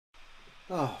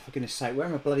Oh, for goodness sake, where are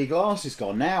my bloody glasses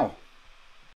gone now?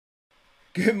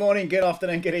 Good morning, good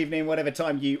afternoon, good evening, whatever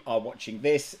time you are watching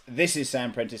this. This is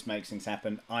Sam Prentice Makes Things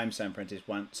Happen. I'm Sam Prentice,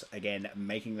 once again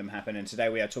making them happen. And today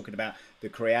we are talking about the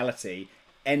Creality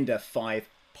Ender 5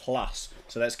 Plus.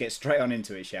 So let's get straight on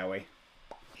into it, shall we?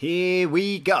 Here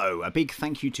we go. A big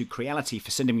thank you to Creality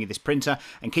for sending me this printer,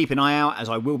 and keep an eye out as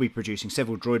I will be producing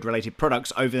several Droid related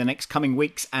products over the next coming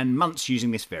weeks and months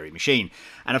using this very machine.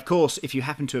 And of course, if you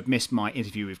happen to have missed my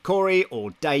interview with Corey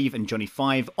or Dave and Johnny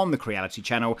 5 on the Creality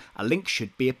channel, a link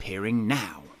should be appearing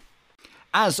now.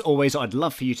 As always, I'd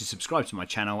love for you to subscribe to my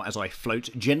channel as I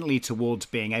float gently towards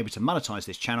being able to monetize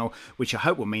this channel, which I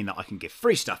hope will mean that I can give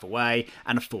free stuff away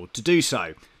and afford to do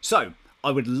so. So, I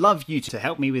would love you to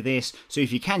help me with this, so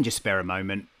if you can just spare a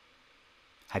moment.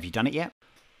 Have you done it yet?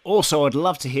 Also, I'd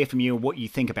love to hear from you on what you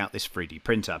think about this 3D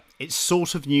printer. It's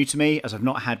sort of new to me, as I've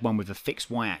not had one with a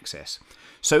fixed Y-axis.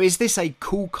 So is this a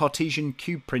cool Cartesian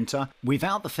cube printer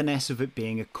without the finesse of it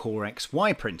being a Core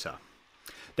XY printer?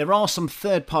 There are some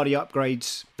third-party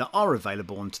upgrades that are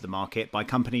available onto the market by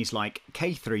companies like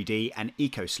K3D and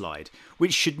EcoSlide,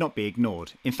 which should not be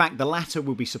ignored. In fact, the latter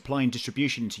will be supplying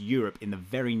distribution to Europe in the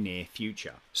very near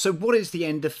future. So what is the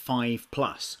Ender 5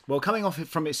 Plus? Well, coming off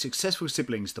from its successful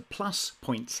siblings, the plus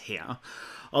points here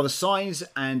are the size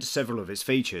and several of its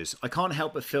features. I can't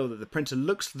help but feel that the printer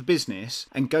looks the business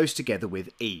and goes together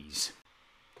with ease.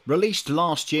 Released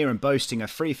last year and boasting a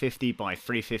 350 by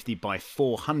 350 by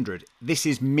 400, this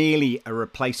is merely a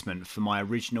replacement for my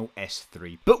original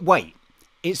S3. But wait,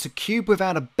 it's a cube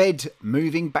without a bed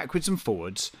moving backwards and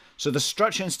forwards, so the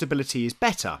structure and stability is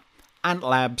better. Ant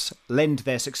Labs lend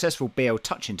their successful BL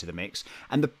touch into the mix,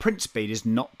 and the print speed is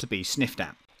not to be sniffed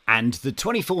at. And the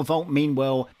 24 volt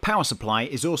Meanwell power supply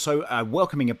is also a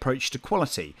welcoming approach to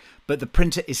quality, but the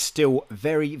printer is still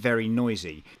very, very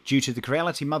noisy due to the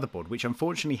Creality motherboard, which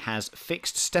unfortunately has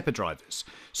fixed stepper drivers.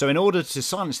 So in order to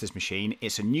silence this machine,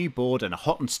 it's a new board and a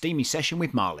hot and steamy session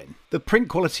with Marlin. The print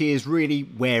quality is really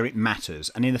where it matters,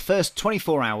 and in the first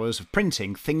 24 hours of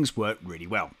printing, things worked really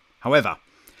well. However,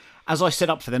 as I set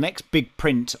up for the next big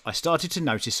print, I started to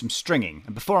notice some stringing,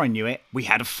 and before I knew it, we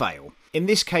had a fail. In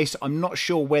this case, I'm not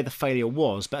sure where the failure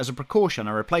was, but as a precaution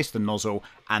I replaced the nozzle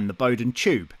and the Bowden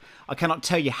tube. I cannot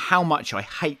tell you how much I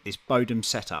hate this Bowden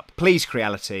setup. Please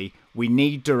Creality, we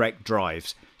need direct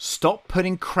drives. Stop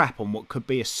putting crap on what could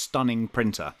be a stunning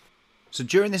printer. So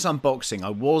during this unboxing, I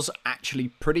was actually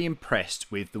pretty impressed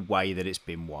with the way that it's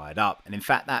been wired up. And in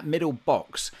fact, that middle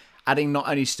box, adding not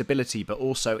only stability but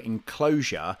also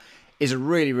enclosure, is a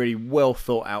really, really well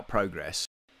thought out progress.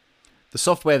 The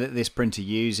software that this printer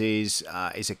uses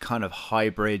is a kind of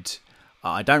hybrid.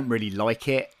 I don't really like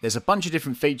it. There's a bunch of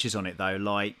different features on it though,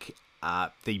 like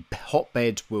the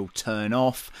hotbed will turn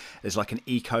off. There's like an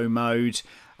eco mode,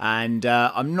 and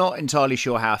I'm not entirely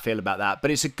sure how I feel about that,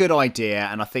 but it's a good idea.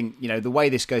 And I think, you know, the way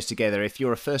this goes together, if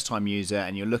you're a first-time user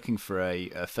and you're looking for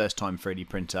a first-time 3D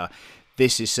printer,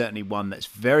 this is certainly one that's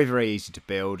very, very easy to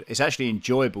build. It's actually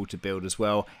enjoyable to build as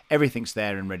well. Everything's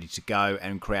there and ready to go,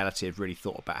 and Creality have really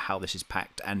thought about how this is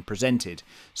packed and presented.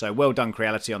 So well done,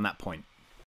 Creality, on that point.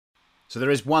 So there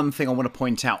is one thing I want to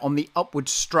point out. On the upward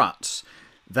struts,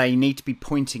 they need to be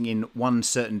pointing in one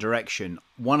certain direction.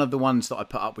 One of the ones that I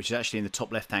put up, which is actually in the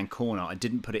top left-hand corner, I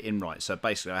didn't put it in right. So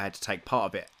basically I had to take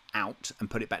part of it out and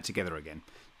put it back together again.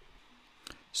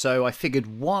 So I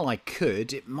figured while I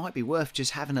could, it might be worth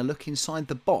just having a look inside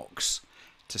the box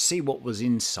to see what was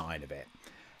inside of it.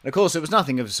 And of course, it was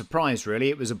nothing of a surprise really.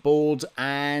 It was a board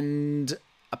and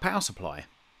a power supply,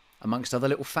 amongst other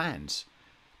little fans.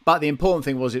 But the important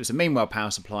thing was it was a Meanwell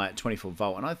power supply at 24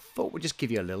 volt, and I thought we'd just give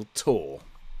you a little tour.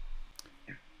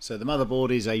 So the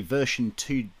motherboard is a version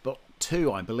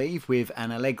 2, I believe, with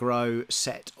an Allegro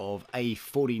set of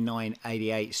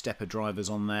A4988 stepper drivers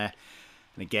on there.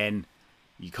 And again,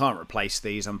 you can't replace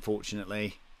these,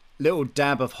 unfortunately. Little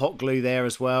dab of hot glue there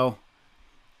as well.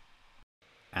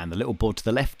 And the little board to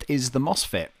the left is the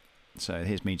MOSFET. So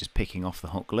here's me just picking off the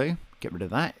hot glue. Get rid of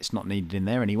that. It's not needed in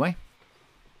there anyway.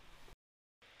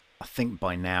 I think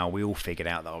by now we all figured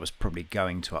out that I was probably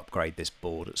going to upgrade this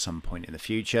board at some point in the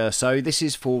future. So this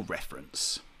is for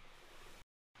reference.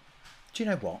 Do you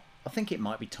know what? I think it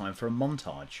might be time for a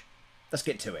montage. Let's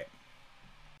get to it.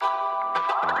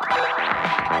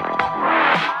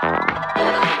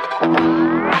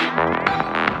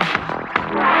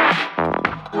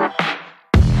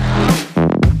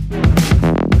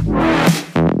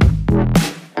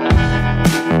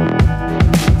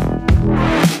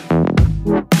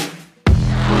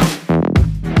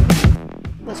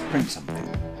 Let's print something.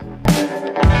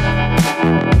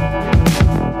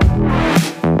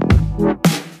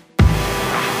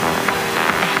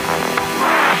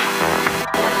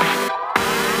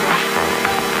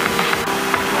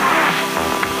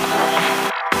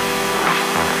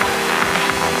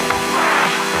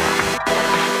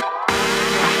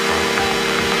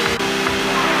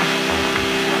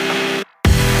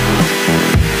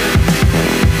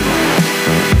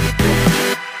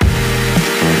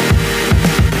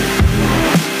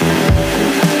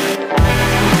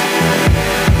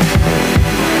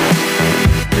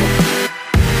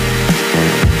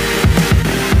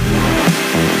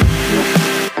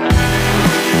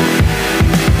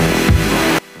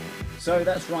 So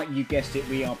that's right, you guessed it,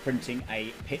 we are printing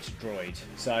a pit droid.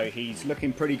 So he's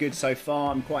looking pretty good so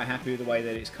far. I'm quite happy with the way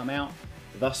that it's come out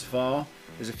thus far.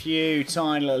 There's a few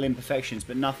tiny little imperfections,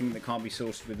 but nothing that can't be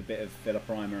sourced with a bit of filler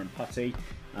primer and putty.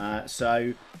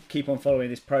 So keep on following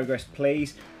this progress,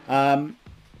 please. What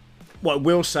I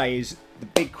will say is the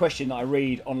big question that I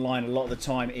read online a lot of the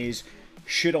time is,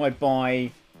 should I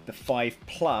buy the 5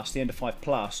 Plus, the Ender 5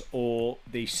 Plus, or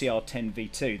the CR10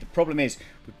 V2? The problem is,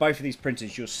 with both of these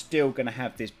printers, you're still going to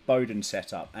have this Bowden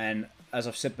setup. And as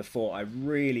I've said before, I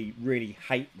really, really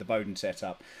hate the Bowden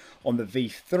setup. On the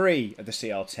V3 of the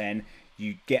CR10,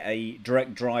 you get a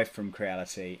direct drive from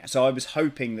Creality. So I was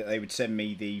hoping that they would send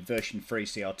me the version 3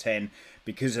 CR10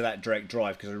 because of that direct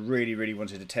drive, because I really, really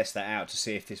wanted to test that out to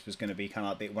see if this was going to be kind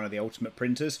of like one of the ultimate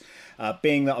printers.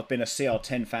 Being that I've been a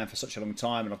CR10 fan for such a long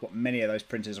time, and I've got many of those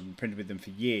printers, I've been printing with them for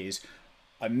years,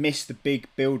 I miss the big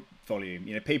build volume.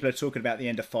 You know, people are talking about the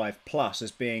Ender 5 Plus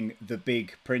as being the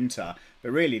big printer,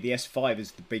 but really the S5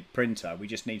 is the big printer. We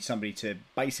just need somebody to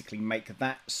basically make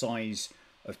that size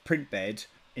of print bed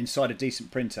inside a decent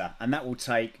printer, and that will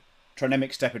take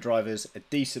Trinamic stepper drivers, a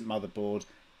decent motherboard,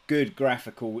 good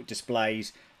graphical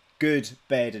displays, good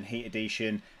bed and heat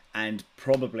adhesion, and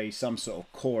probably some sort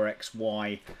of Core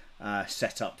XY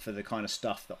setup for the kind of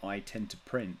stuff that I tend to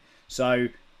print. So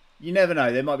you never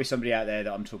know, there might be somebody out there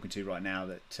that I'm talking to right now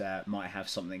that might have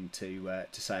something to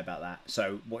say about that.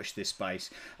 So watch this space.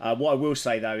 What I will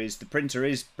say though is the printer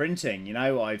is printing. You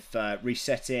know, I've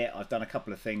reset it. I've done a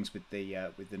couple of things with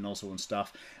the nozzle and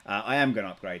stuff. I am going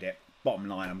to upgrade it. Bottom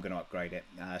line, I'm going to upgrade it.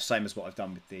 Same as what I've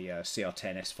done with the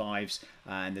CR10 S5s,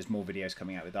 and there's more videos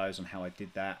coming out with those on how I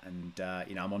did that. And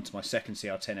you know, I'm on to my second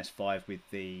CR10 S5 with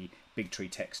the Big Tree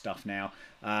Tech stuff now.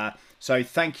 So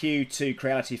thank you to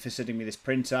Creality for sending me this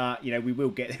printer. You know, we will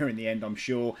get there in the end, I'm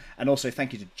sure. And also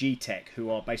thank you to G-Tech,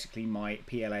 who are basically my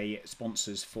PLA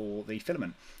sponsors for the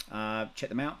filament. Check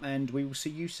them out, and we will see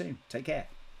you soon. Take care.